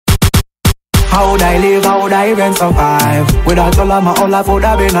How would I live, how would I even survive? Without your love, my whole life would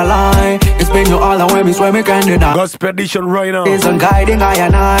have been a lie. It's been you all the way, me swear me can't deny. Gospel edition right now. It's a guiding I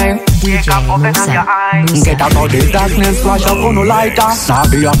and I. Wake up, open up your eyes. Get out of this darkness, flash up on no lighter. Now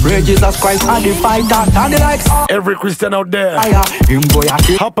be afraid, Jesus Christ and the fighter. And the likes. Every Christian out there. Him boy,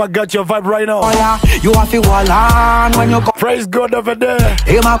 Hopper got your vibe right now. You have to wall on when you come. Praise God over there.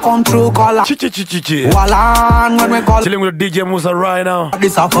 Him a come through color. Wall on when we call. Chilling with DJ Musa right now.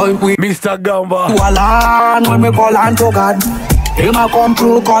 Disappoint we. Mr. Gamba. Wall on when we call on to God. Him a come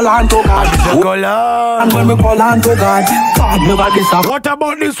through, call on to God. Call on. And when we call on to God, God never disappoint. What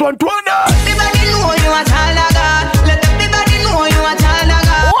about this one, Twana? Everybody know you a child of God. Let everybody know you a child of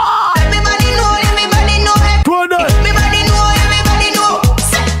God. What? Everybody know it. Twana. Everybody know.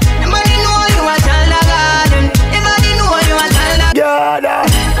 Everybody know you a child of God. Everybody know you a child of God.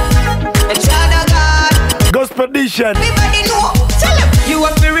 A child of God. Gospel edition. Everybody know. Tell them. You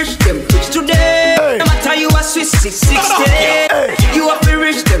have to reach them today. Hey. No matter you a Swiss 660. Hey. You have to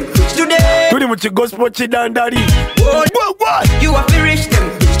reach them today. Do them with your gospel chidan daddy. What? You have to reach them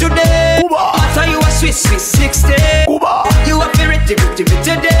today. Cuba. No matter you a Swiss 60. Cuba. You have to reach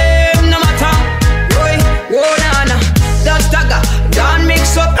today. No matter. Whoa, nana. That's dagger. Don't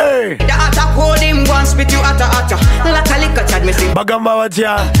mix up. Hey. The attack hold him one spit you atta. Like a liquor chad me sing. Bagamba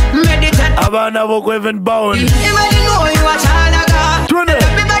watia. Meditate. Abana woko even bound. Everybody know you a child of God. Twana.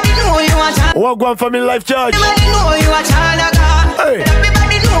 Everybody know you a child. Wagwan Family Life Church. Everybody know you a child of God. Hey.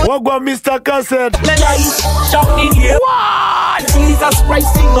 Everybody know. Wagwan Mr. Cassette. Guys, shouting here. What? Jesus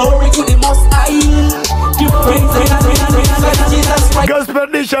Christ, sing glory to the Most High. Give praise and Jesus Christ. Gospel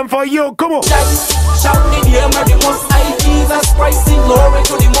edition for you. Come on. Guys, shouting here, my the Most High. Jesus Christ, sing glory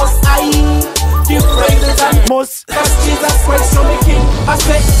to the Most High. Give praises and Most. Jesus Christ, show me King. I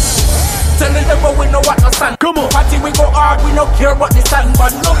said. Tell the devil we know what no stand. Come on. Party we go hard, we no care what the stand.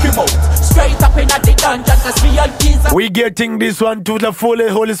 But look him out, straight up in at the dungeon. Cause we are Jesus. We getting this one to the full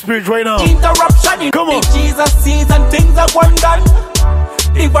Holy Spirit right now. Interruption in Come on. Jesus sees and things are one done.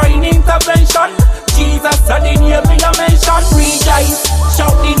 Divine intervention. Jesus and in here me a mention. Rejoice,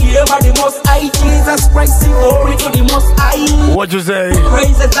 shouting here by the Most High. Jesus Christ, sing glory to the Most High. What you say?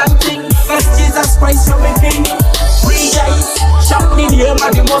 Praises and things, cause Jesus Christ show me King. Rejoice, shouting here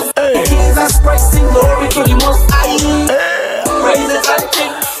by the Most High. Jesus Christ, sing glory to the Most High. Praises and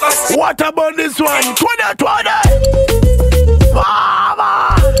things. What about this one? Twana.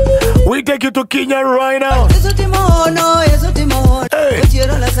 Mama. We take you to Kenya right now. Hey.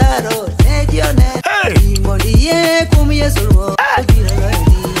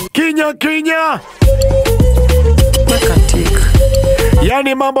 Kenya.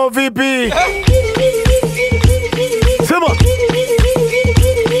 Yani mambo vipi? Sema.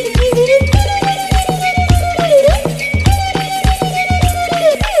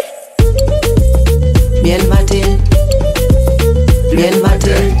 Bien Martin.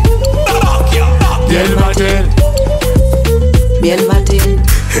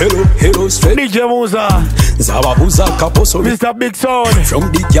 Hello, straight DJ Musa. Zababuza kaposo Mr. Big Sound.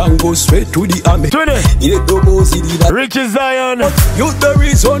 From the gang go straight to the army. 20. Richie Zion. You the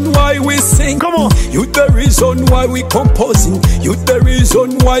reason why we sing. Come on. You the reason why we composing. You the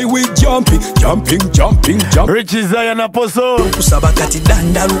reason why we jumping. Richie Zion Apostle. Kusaba kati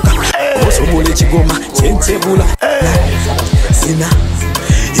dandaluka. Oso bole chigoma chentebula. Sina.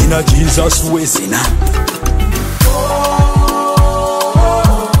 Ina Jesus we sina.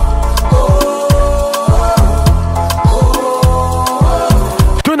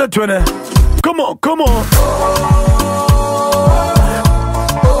 Come on.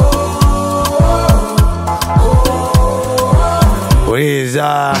 Where's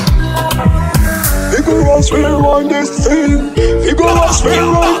Vigorous will run this thing. Vigorous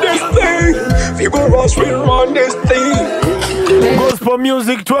will run this thing. Vigorous will run this thing. Gospel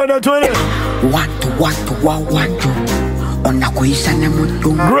music 2020. Watu onakuisha na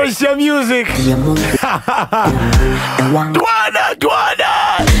mutu Gracia music. Twana.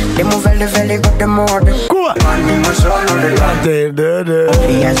 Demo vele got the mode. Kuwa.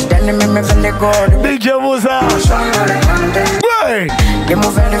 Yes, then me vele god. DJ Musa. Hey. Demo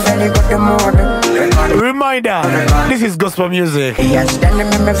vele got the mode. Reminder, this is gospel music. Yes, then me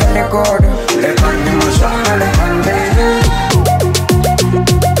vele god.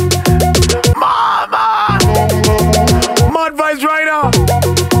 Mama. Mad vibes right now.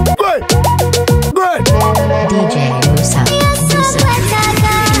 Good. DJ Musa.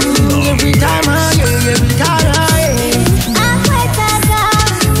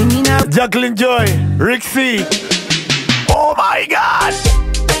 Jacqueline Joy, Rick C. Oh my God.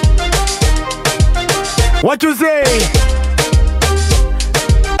 What you say?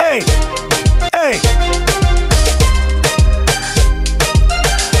 Hey,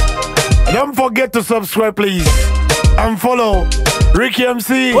 forget to subscribe, please, and follow Ricky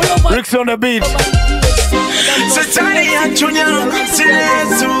MC, Rick's on the beat.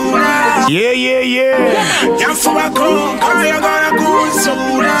 Yeah, yeah, yeah.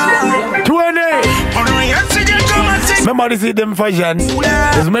 20. Remember this is them fashion.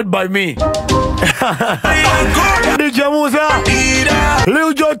 It's made by me. DJ Musa,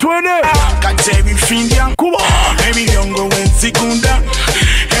 Lil Joe 20. Come on.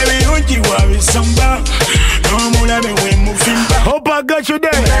 Hope I got you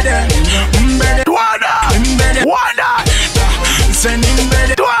there.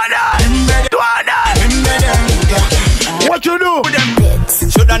 What you do?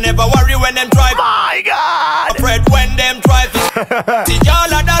 Should I never worry when them drive? My God! Afraid when them drive. See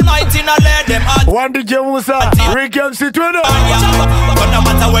y'all at the night in a let them out. One DJ Musa, Rick MC Twitter. But no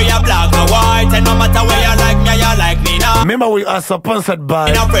matter where you're black or white, and no matter where you like me now. Remember we are sponsored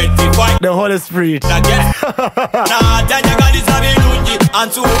by the Holy Spirit.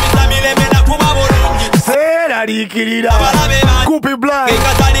 Say that he killed Coopy Black.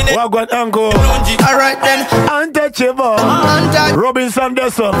 Wagwan Uncle. Alright then. Untouchable. Robinson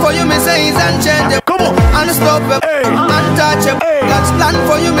Desson. For you me say is unchangeable. Come on. Unstoppable. Hey. Untouchable. Hey. God's plan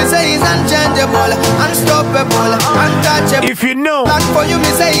for you me say is unchangeable. Unstoppable. Untouchable. If you know. Plan for you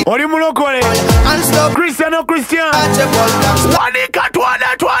me say. What do you know? Unstoppable. Christian or Christian? Untouchable.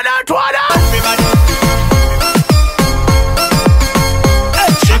 Twana. Everybody.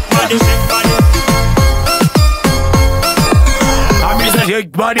 Shake body.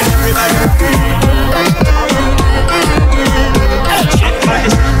 Shake body.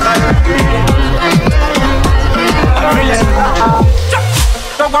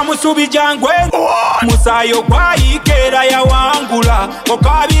 Togwa musubi jangwe musayo kwa ikera ya wangula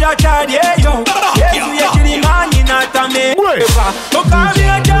okabira kyalyeyo Yesu yekirimani natame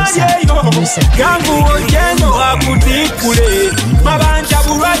okabira kyalyeyo yangu ojeno akutikule mabanja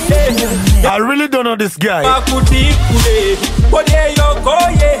burate. I really don't know this guy, akutikule bodeyo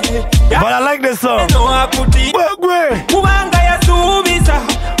koye but I like the song. kubanga yasubiza.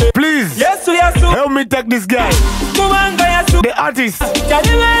 Please Yesu yasu help me take this guy, kubanga yasu the artist.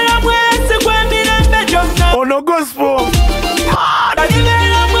 Kalibera mwese kw'emirembe gyonna. Ono gospel.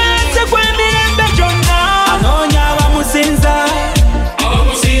 Kalibera mwese kw'emirembe gyonna. Anoonya abamusinza.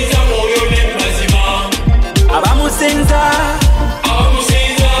 Abamusinza mwoyo ne mazima. Abamusinza.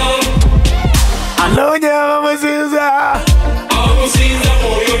 Abamusinza. Anoonya abamusinza. Abamusinza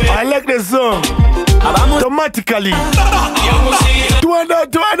mwoyo ne. I like the song. Automatically. Twana.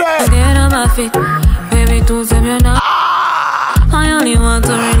 Get on my feet, baby, don't say me now. I only want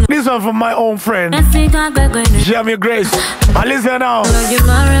to ring. This one from my own friend, Let's see that Jamie Grace. I listen now.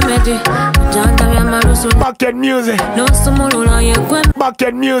 Bucket music.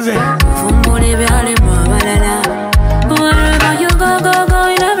 Bucket music. Wherever you go,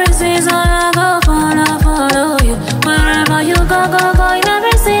 in every season I go follow you. Wherever you go, in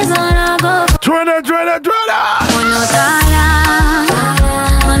every season I go. Twana.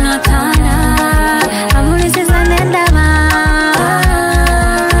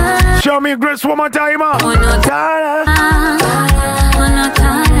 Show me Grace one more time.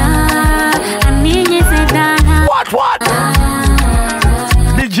 What?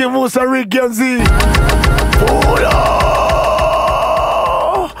 DJ Musa, Rick MC.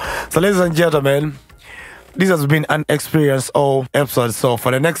 So ladies and gentlemen, this has been an experience all episode. So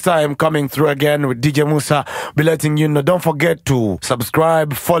for the next time coming through again with DJ Musa, be letting you know, don't forget to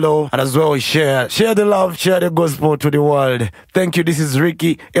subscribe, follow, and as well share the love, share the gospel to the world. Thank you. This is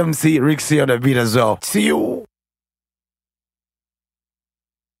Ricky MC, Rixie on the beat as well. See you.